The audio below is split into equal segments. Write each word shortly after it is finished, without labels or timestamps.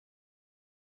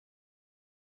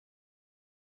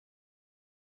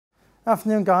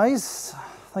Afternoon, guys.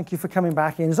 Thank you for coming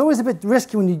back in. It's always a bit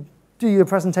risky when you do your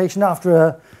presentation after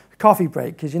a coffee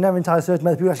break because you're never entirely certain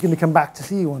whether people are actually going to come back to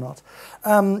see you or not.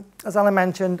 As Alan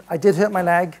mentioned, I did hurt my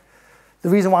leg. The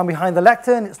reason why I'm behind the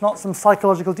lectern, it's not some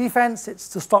psychological defense, it's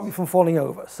to stop me from falling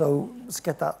over. So let's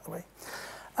get that out of the way.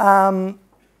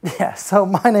 So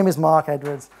my name is Marc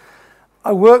Edwards.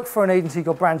 I work for an agency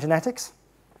called Brand Genetics.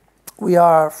 We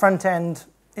are a front-end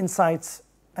insights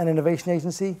and innovation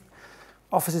agency,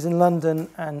 offices in London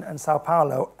and Sao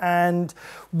Paulo. And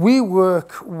we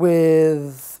work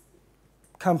with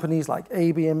companies like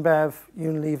AB InBev,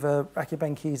 Unilever, Reckitt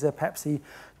Benckiser, Pepsi,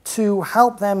 to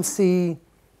help them see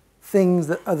things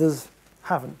that others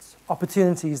haven't,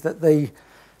 opportunities that they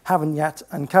haven't yet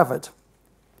uncovered.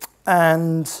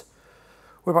 And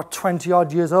we're about 20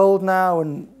 odd years old now,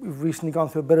 and we've recently gone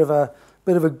through a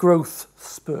bit of a growth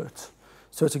spurt.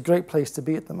 So it's a great place to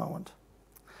be at the moment.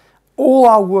 All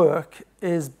our work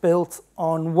is built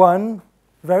on one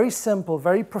very simple,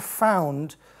 very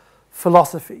profound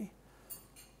philosophy.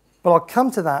 But I'll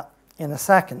come to that in a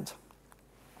second.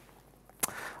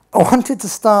 I wanted to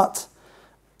start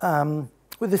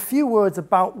with a few words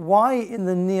about why in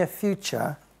the near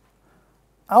future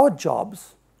our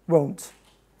jobs won't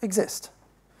exist.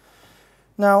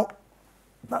 Now,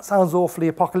 that sounds awfully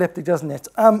apocalyptic, doesn't it?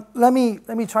 Let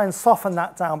me try and soften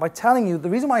that down by telling you the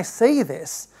reason why I say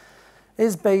this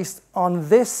is based on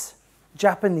this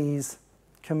Japanese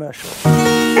commercial.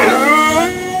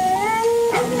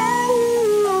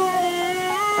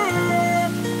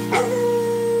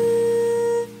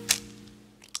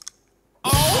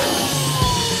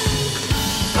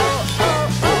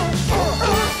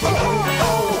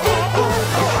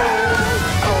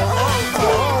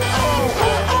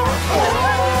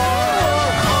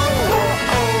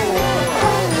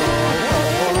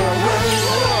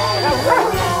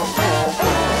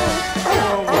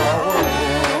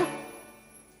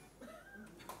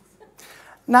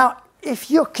 Now,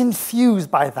 if you're confused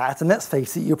by that, and let's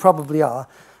face it, you probably are,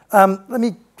 let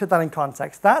me put that in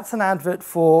context. That's an advert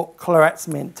for Clorette's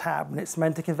Mint Tab, and it's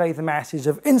meant to convey the message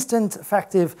of instant,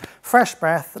 effective, fresh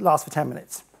breath that lasts for 10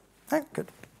 minutes. Okay, good.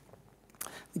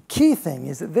 The key thing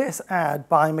is that this ad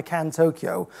by McCann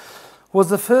Tokyo was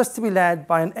the first to be led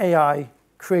by an AI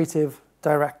creative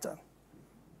director.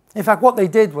 In fact, what they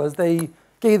did was they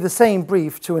gave the same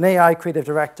brief to an AI creative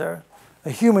director, a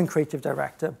human creative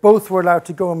director. Both were allowed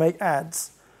to go and make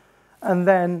ads. And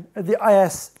then at the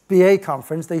ISBA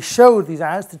conference, they showed these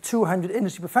ads to 200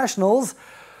 industry professionals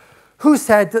who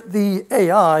said that the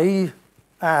AI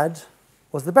ad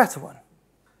was the better one.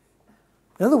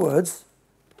 In other words,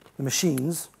 the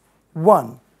machines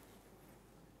won.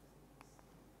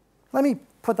 Let me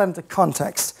put that into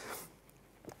context.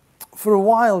 For a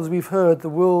while, as we've heard, the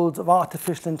world of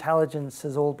artificial intelligence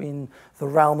has all been the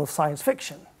realm of science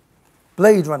fiction.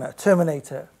 Blade Runner,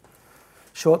 Terminator,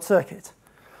 Short Circuit.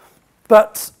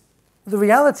 But the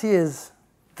reality is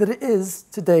that it is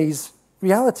today's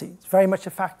reality. It's very much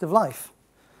a fact of life.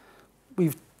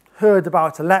 We've heard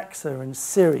about Alexa and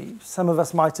Siri. Some of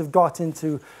us might have got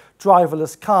into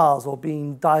driverless cars or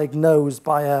been diagnosed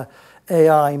by an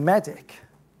AI medic.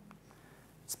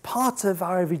 It's part of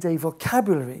our everyday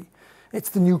vocabulary. It's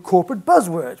the new corporate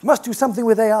buzzword. Must do something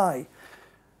with AI.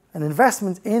 And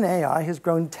investment in AI has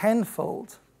grown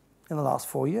tenfold in the last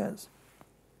 4 years.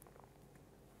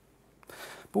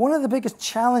 But one of the biggest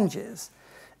challenges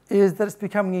is that it's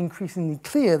becoming increasingly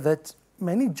clear that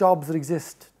many jobs that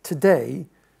exist today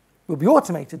will be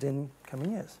automated in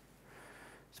coming years.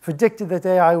 It's predicted that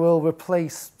AI will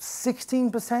replace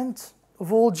 16%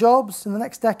 of all jobs in the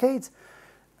next decade,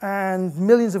 and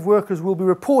millions of workers will be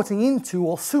reporting into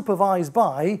or supervised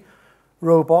by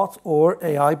robot or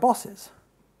AI bosses.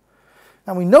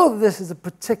 And we know that this is a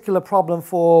particular problem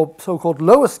for so-called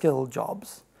lower-skilled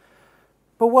jobs.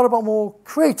 But what about more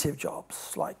creative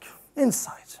jobs like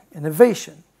insight,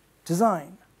 innovation,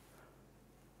 design?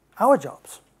 Our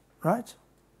jobs, right?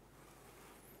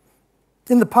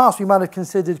 In the past, we might have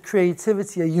considered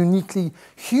creativity a uniquely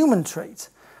human trait.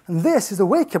 And this is a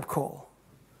wake-up call.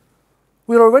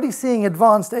 We're already seeing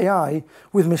advanced AI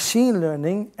with machine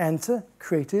learning enter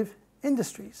creative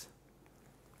industries.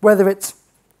 Whether it's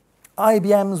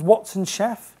IBM's Watson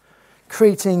Chef,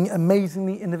 creating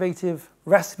amazingly innovative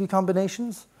recipe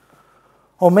combinations.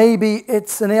 Or maybe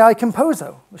it's an AI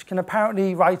composer, which can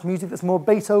apparently write music that's more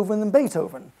Beethoven than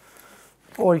Beethoven.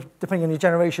 Or, depending on your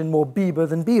generation, more Bieber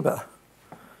than Bieber.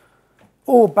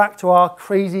 Or back to our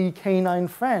crazy canine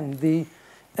friend, the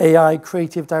AI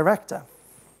creative director.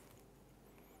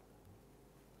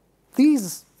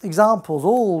 These examples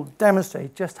all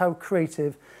demonstrate just how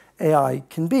creative AI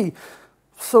can be.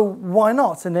 So why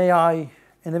not an AI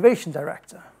innovation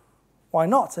director? Why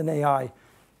not an AI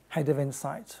head of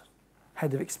insight,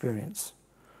 head of experience?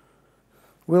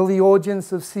 Will the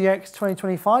audience of CX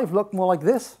 2025 look more like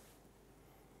this?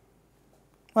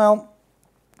 Well,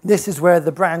 this is where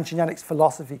the brand genetics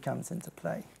philosophy comes into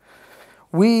play.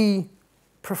 We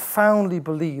profoundly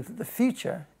believe that the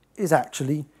future is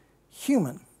actually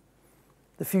human.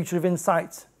 The future of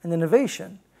insight and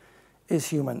innovation is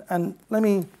human. And let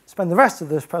me spend the rest of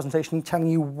this presentation telling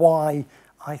you why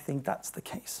I think that's the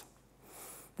case.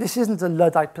 This isn't a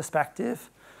Luddite perspective.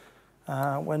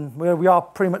 Where we are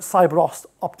pretty much cyber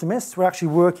optimists. We're actually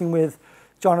working with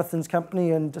Jonathan's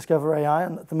company and Discover AI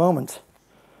at the moment.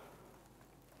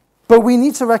 But we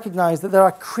need to recognize that there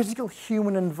are critical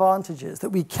human advantages that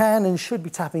we can and should be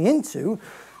tapping into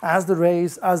as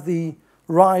the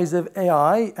rise of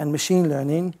AI and machine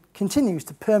learning continues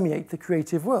to permeate the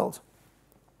creative world.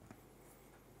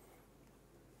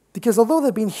 Because although there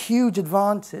have been huge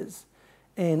advances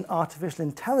in artificial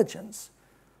intelligence,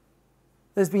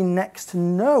 there's been next to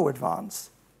no advance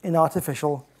in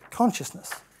artificial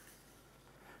consciousness.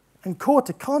 And core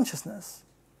to consciousness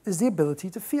is the ability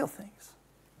to feel things,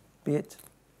 be it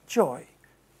joy,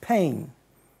 pain,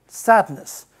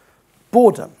 sadness,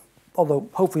 boredom, although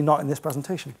hopefully not in this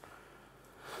presentation.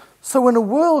 So in a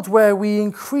world where we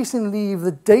increasingly leave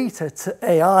the data to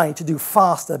AI to do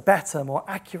faster, better, more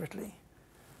accurately,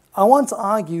 I want to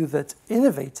argue that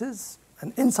innovators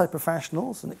and insight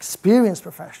professionals and experienced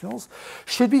professionals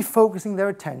should be focusing their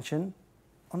attention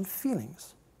on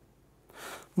feelings.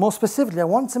 More specifically, I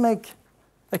want to make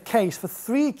a case for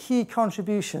 3 key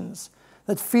contributions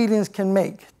that feelings can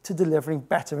make to delivering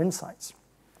better insights.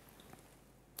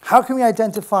 How can we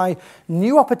identify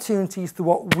new opportunities through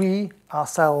what we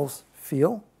ourselves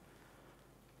feel?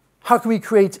 How can we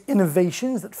create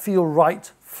innovations that feel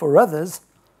right for others?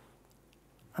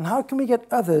 And how can we get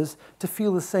others to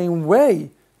feel the same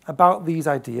way about these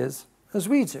ideas as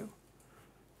we do?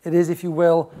 It is, if you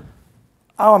will,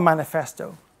 our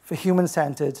manifesto for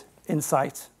human-centered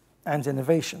insight and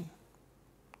innovation.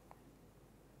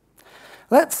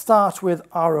 Let's start with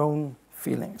our own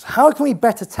feelings. How can we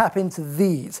better tap into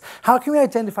these? How can we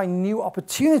identify new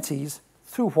opportunities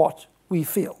through what we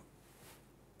feel?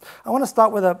 I want to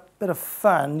start with a bit of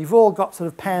fun. You've all got sort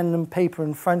of pen and paper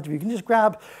in front of you. You can just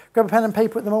grab a pen and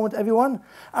paper at the moment, everyone.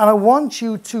 And I want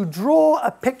you to draw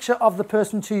a picture of the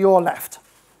person to your left.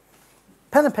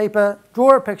 Pen and paper,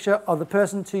 draw a picture of the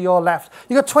person to your left.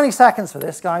 You've got 20 seconds for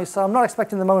this, guys, so I'm not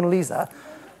expecting the Mona Lisa.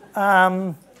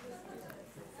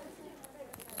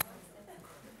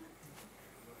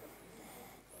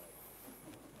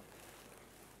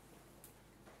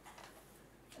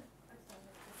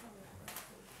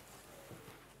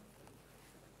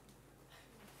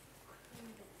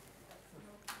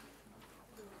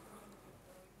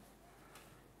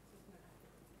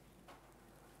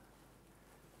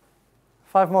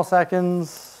 5 more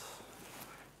seconds.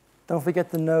 Don't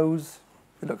forget the nose.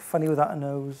 They look funny without a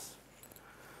nose.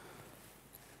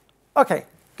 OK,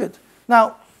 good.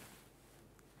 Now,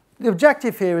 the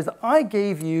objective here is that I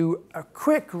gave you a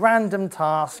quick random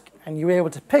task, and you were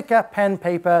able to pick up pen,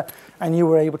 paper, and you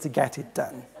were able to get it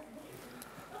done.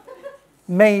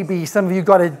 Maybe some of you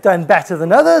got it done better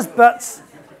than others, but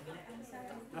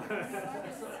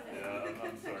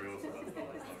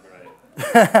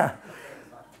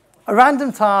a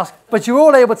random task, but you're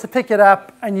all able to pick it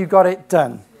up and you got it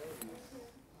done.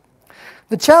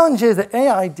 The challenge is that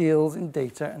AI deals in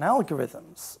data and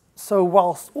algorithms. So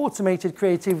whilst automated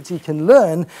creativity can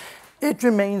learn, it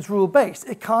remains rule-based.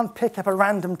 It can't pick up a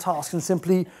random task and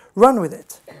simply run with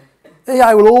it.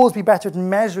 AI will always be better at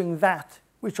measuring that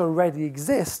which already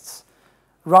exists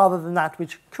rather than that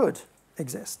which could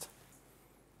exist.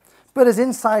 But as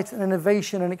insight and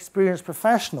innovation and experienced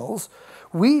professionals,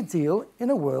 we deal in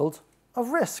a world of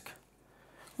risk.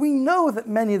 We know that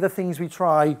many of the things we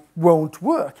try won't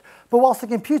work, but whilst the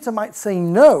computer might say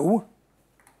no,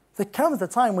 there comes a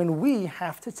time when we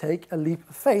have to take a leap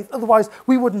of faith, otherwise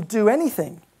we wouldn't do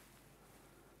anything.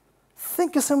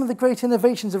 Think of some of the great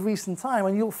innovations of recent time,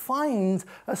 and you'll find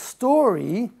a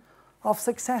story of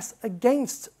success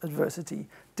against adversity,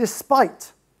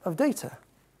 despite of data.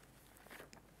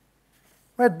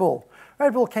 Red Bull.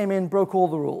 Red Bull came in, broke all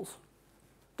the rules.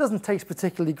 Doesn't taste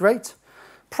particularly great,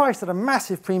 priced at a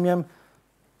massive premium,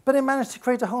 but it managed to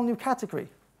create a whole new category.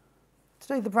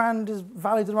 Today the brand is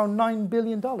valued at around $9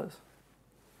 billion. Then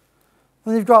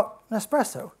you've got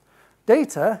Nespresso.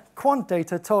 Data, quant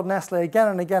data, told Nestle again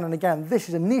and again and again, this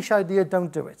is a niche idea,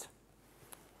 don't do it.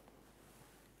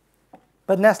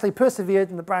 But Nestle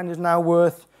persevered, and the brand is now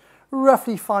worth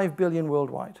roughly $5 billion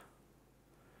worldwide.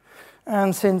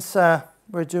 And since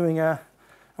we're doing a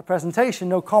presentation,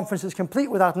 no conference is complete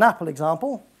without an Apple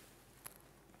example.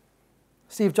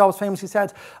 Steve Jobs famously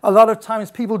said, a lot of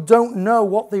times people don't know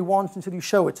what they want until you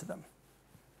show it to them.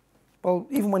 Well,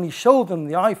 even when he showed them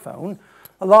the iPhone,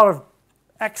 a lot of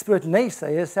expert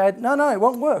naysayers said, no, it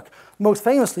won't work. Most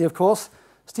famously, of course,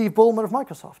 Steve Ballmer of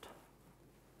Microsoft.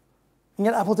 And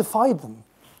yet Apple defied them.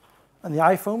 And the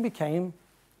iPhone became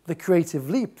the creative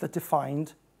leap that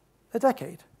defined a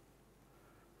decade.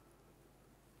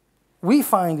 We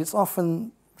find it's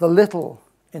often the little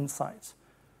insights,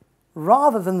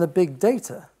 rather than the big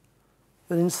data,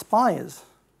 that inspires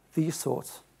these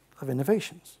sorts of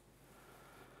innovations.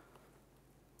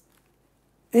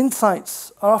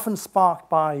 Insights are often sparked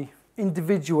by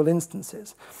individual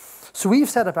instances. So we've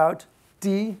set about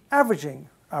de-averaging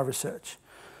our research,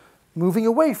 moving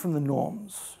away from the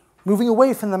norms, moving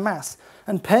away from the mass,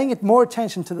 and paying it more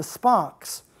attention to the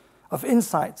sparks of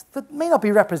insights that may not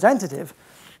be representative,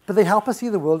 but they help us see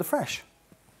the world afresh.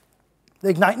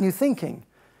 They ignite new thinking.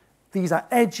 These are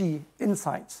edgy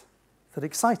insights that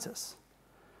excite us.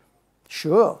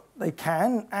 Sure, they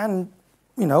can and,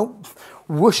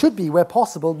 should be, where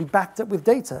possible, be backed up with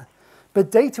data.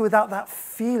 But data without that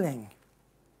feeling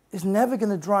is never going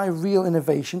to drive real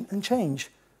innovation and change.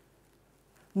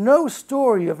 No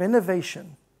story of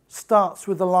innovation starts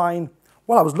with the line,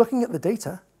 well, I was looking at the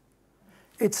data.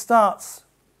 It starts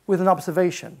with an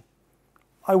observation.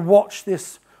 I watched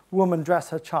this woman dress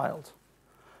her child.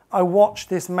 I watched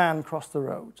this man cross the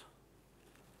road.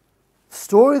 The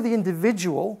story of the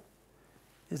individual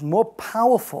is more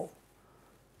powerful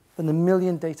than a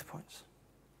million data points.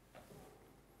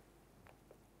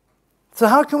 So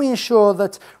how can we ensure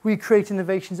that we create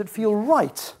innovations that feel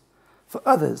right for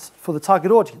others, for the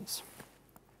target audience?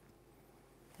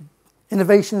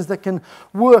 Innovations that can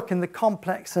work in the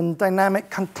complex and dynamic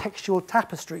contextual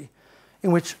tapestry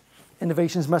in which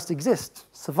innovations must exist,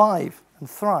 survive, and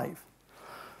thrive.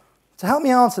 To help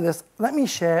me answer this, let me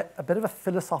share a bit of a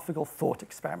philosophical thought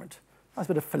experiment. That's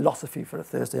a bit of philosophy for a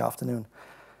Thursday afternoon.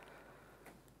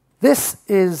 This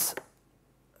is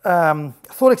a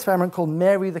thought experiment called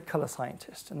Mary the Color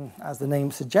Scientist. And as the name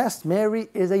suggests, Mary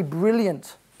is a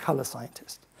brilliant color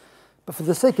scientist. But for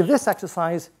the sake of this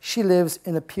exercise, she lives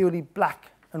in a purely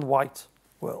black and white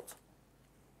world.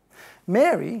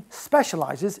 Mary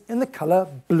specializes in the color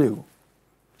blue.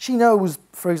 She knows,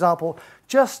 for example,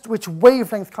 just which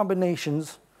wavelength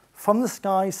combinations from the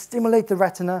sky stimulate the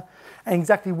retina and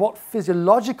exactly what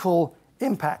physiological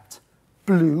impact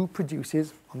blue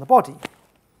produces on the body.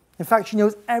 In fact, she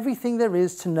knows everything there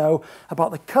is to know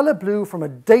about the color blue from a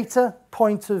data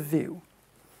point of view.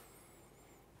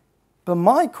 But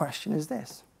my question is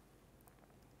this.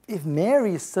 If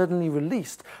Mary is suddenly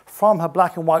released from her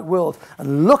black and white world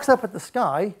and looks up at the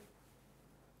sky,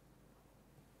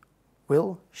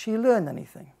 will she learn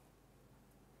anything?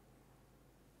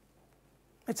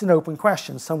 It's an open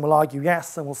question. Some will argue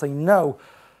yes, some will say no.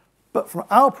 But from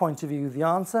our point of view, the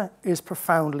answer is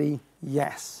profoundly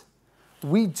yes.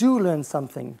 We do learn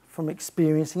something from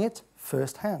experiencing it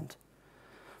firsthand.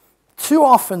 Too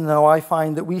often, though, I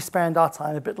find that we spend our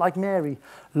time a bit like Mary,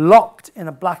 locked in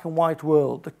a black and white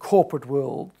world, the corporate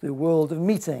world, the world of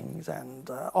meetings and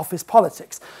office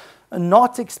politics, and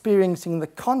not experiencing the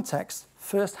context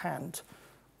firsthand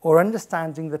or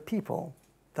understanding the people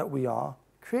that we are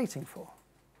creating for.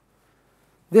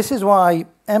 This is why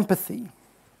empathy,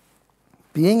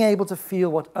 being able to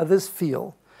feel what others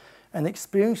feel and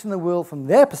experiencing the world from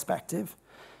their perspective,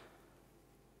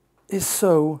 is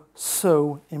so,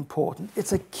 so important.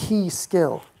 It's a key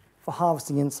skill for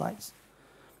harvesting insights.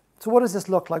 So what does this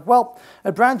look like? Well,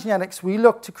 at Brand Genetics, we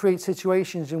look to create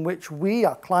situations in which we,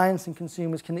 our clients and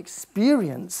consumers, can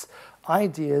experience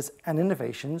ideas and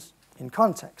innovations in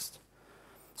context.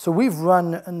 So we've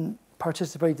run and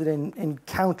participated in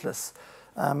countless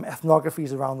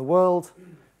ethnographies around the world.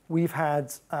 We've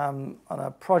had, on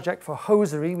a project for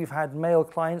hosiery, we've had male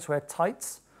clients wear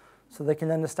tights so they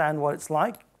can understand what it's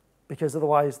like, because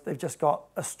otherwise they've just got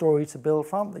a story to build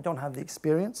from. They don't have the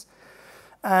experience.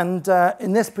 And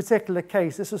in this particular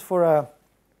case, this is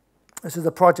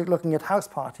a project looking at house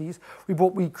parties.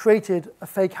 We created a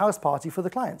fake house party for the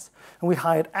clients. And we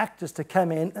hired actors to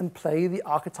come in and play the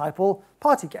archetypal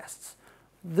party guests.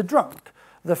 The drunk,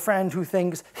 the friend who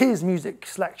thinks his music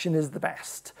selection is the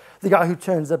best, the guy who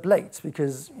turns up late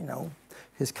because,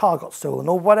 his car got stolen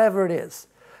or whatever it is.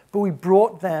 But we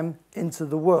brought them into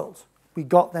the world. We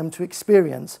got them to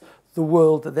experience the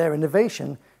world that their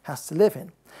innovation has to live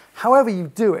in. However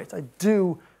you do it, I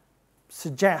do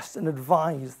suggest and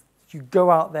advise that you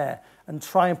go out there and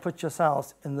try and put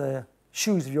yourselves in the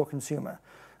shoes of your consumer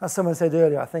As someone said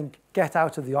earlier, I think get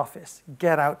out of the office,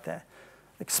 get out there,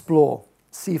 explore,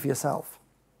 see for yourself.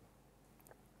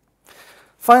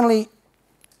 Finally,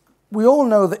 we all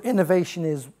know that innovation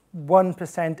is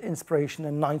 1% inspiration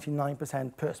and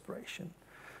 99% perspiration.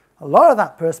 A lot of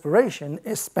that perspiration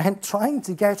is spent trying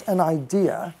to get an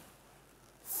idea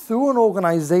through an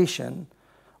organization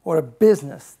or a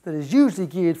business that is usually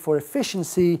geared for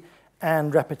efficiency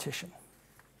and repetition.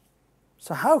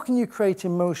 So how can you create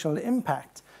emotional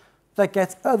impact that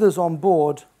gets others on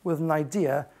board with an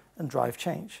idea and drive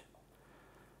change?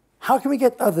 How can we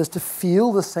get others to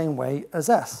feel the same way as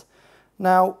us?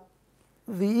 Now,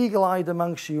 the eagle-eyed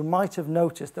amongst you might have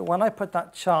noticed that when I put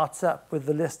that chart up with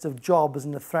the list of jobs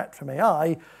and the threat from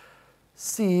AI,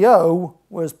 CEO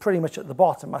was pretty much at the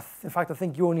bottom. In fact, I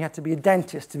think you only had to be a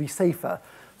dentist to be safer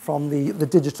from the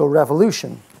digital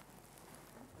revolution.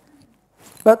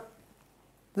 But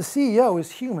the CEO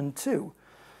is human too.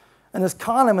 And as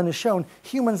Kahneman has shown,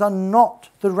 humans are not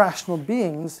the rational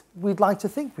beings we'd like to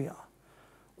think we are.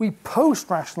 We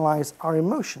post-rationalize our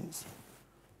emotions.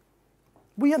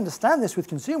 We understand this with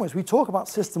consumers. We talk about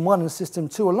System 1 and System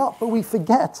 2 a lot, but we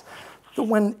forget that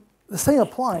when the same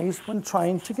applies when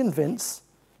trying to convince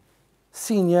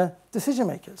senior decision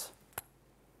makers.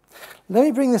 Let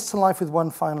me bring this to life with one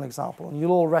final example, and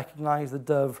you'll all recognize the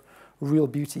Dove Real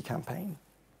Beauty campaign.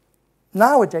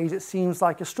 Nowadays, it seems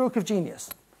like a stroke of genius,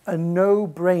 a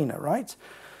no-brainer, right?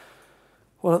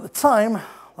 Well, at the time,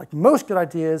 like most good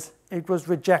ideas, it was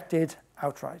rejected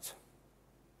outright.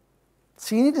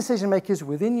 Senior decision makers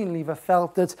within Unilever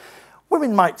felt that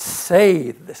women might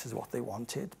say that this is what they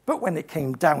wanted, but when it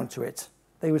came down to it,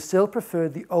 they would still prefer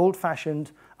the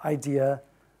old-fashioned idea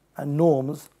and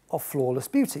norms of flawless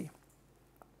beauty.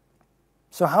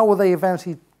 So how were they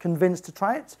eventually convinced to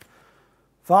try it?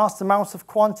 Vast amounts of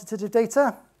quantitative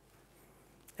data?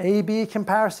 A/B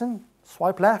comparison?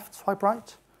 Swipe left, swipe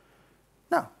right?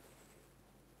 No.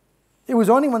 It was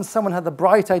only when someone had the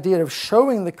bright idea of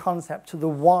showing the concept to the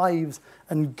wives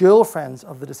and girlfriends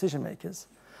of the decision makers,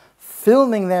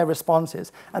 filming their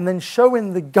responses, and then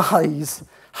showing the guys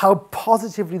how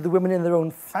positively the women in their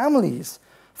own families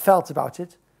felt about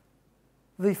it,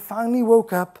 they finally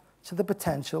woke up to the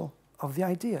potential of the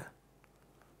idea.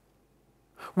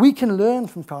 We can learn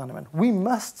from Kahneman. We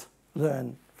must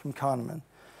learn from Kahneman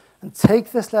and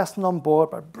take this lesson on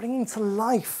board by bringing to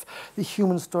life the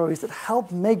human stories that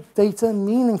help make data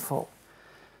meaningful.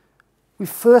 We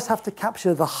first have to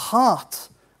capture the heart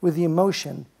with the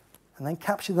emotion and then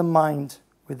capture the mind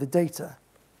with the data.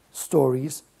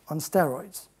 Stories on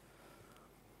steroids.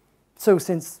 So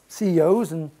since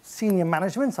CEOs and senior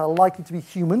management are likely to be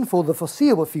human for the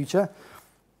foreseeable future,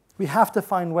 we have to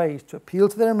find ways to appeal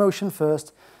to their emotion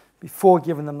first before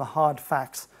giving them the hard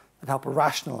facts that help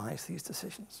rationalize these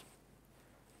decisions.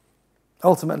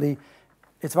 Ultimately,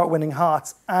 it's about winning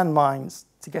hearts and minds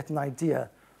to get an idea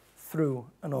through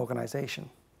an organization.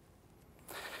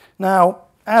 Now,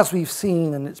 as we've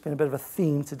seen, and it's been a bit of a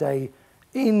theme today,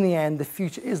 in the end, the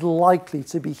future is likely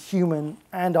to be human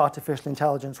and artificial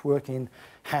intelligence working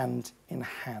hand in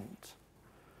hand,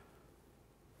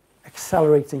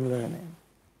 accelerating learning.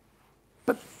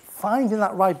 But finding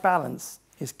that right balance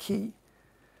is key.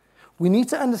 We need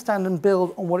to understand and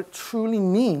build on what it truly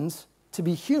means to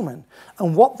be human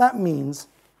and what that means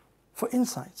for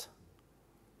insight.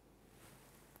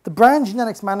 The Brand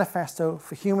Genetics Manifesto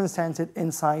for Human-Centered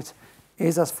Insight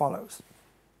is as follows.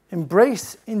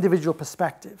 Embrace individual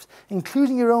perspectives,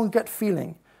 including your own gut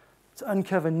feeling, to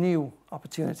uncover new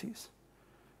opportunities.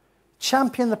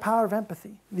 Champion the power of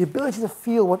empathy, the ability to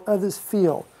feel what others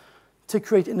feel, to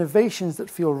create innovations that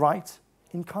feel right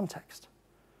in context.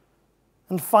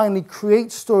 And finally,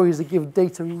 create stories that give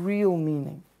data real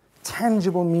meaning,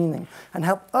 tangible meaning, and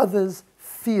help others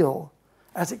feel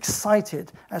as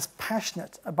excited, as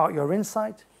passionate about your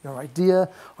insight, your idea,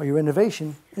 or your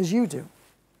innovation as you do.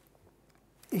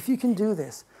 If you can do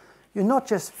this, you're not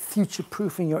just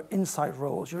future-proofing your insight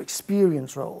roles, your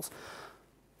experience roles,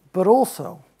 but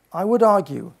also, I would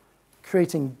argue,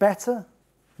 creating better,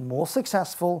 more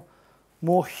successful,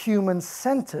 more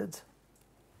human-centered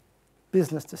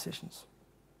business decisions.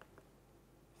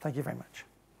 Thank you very much.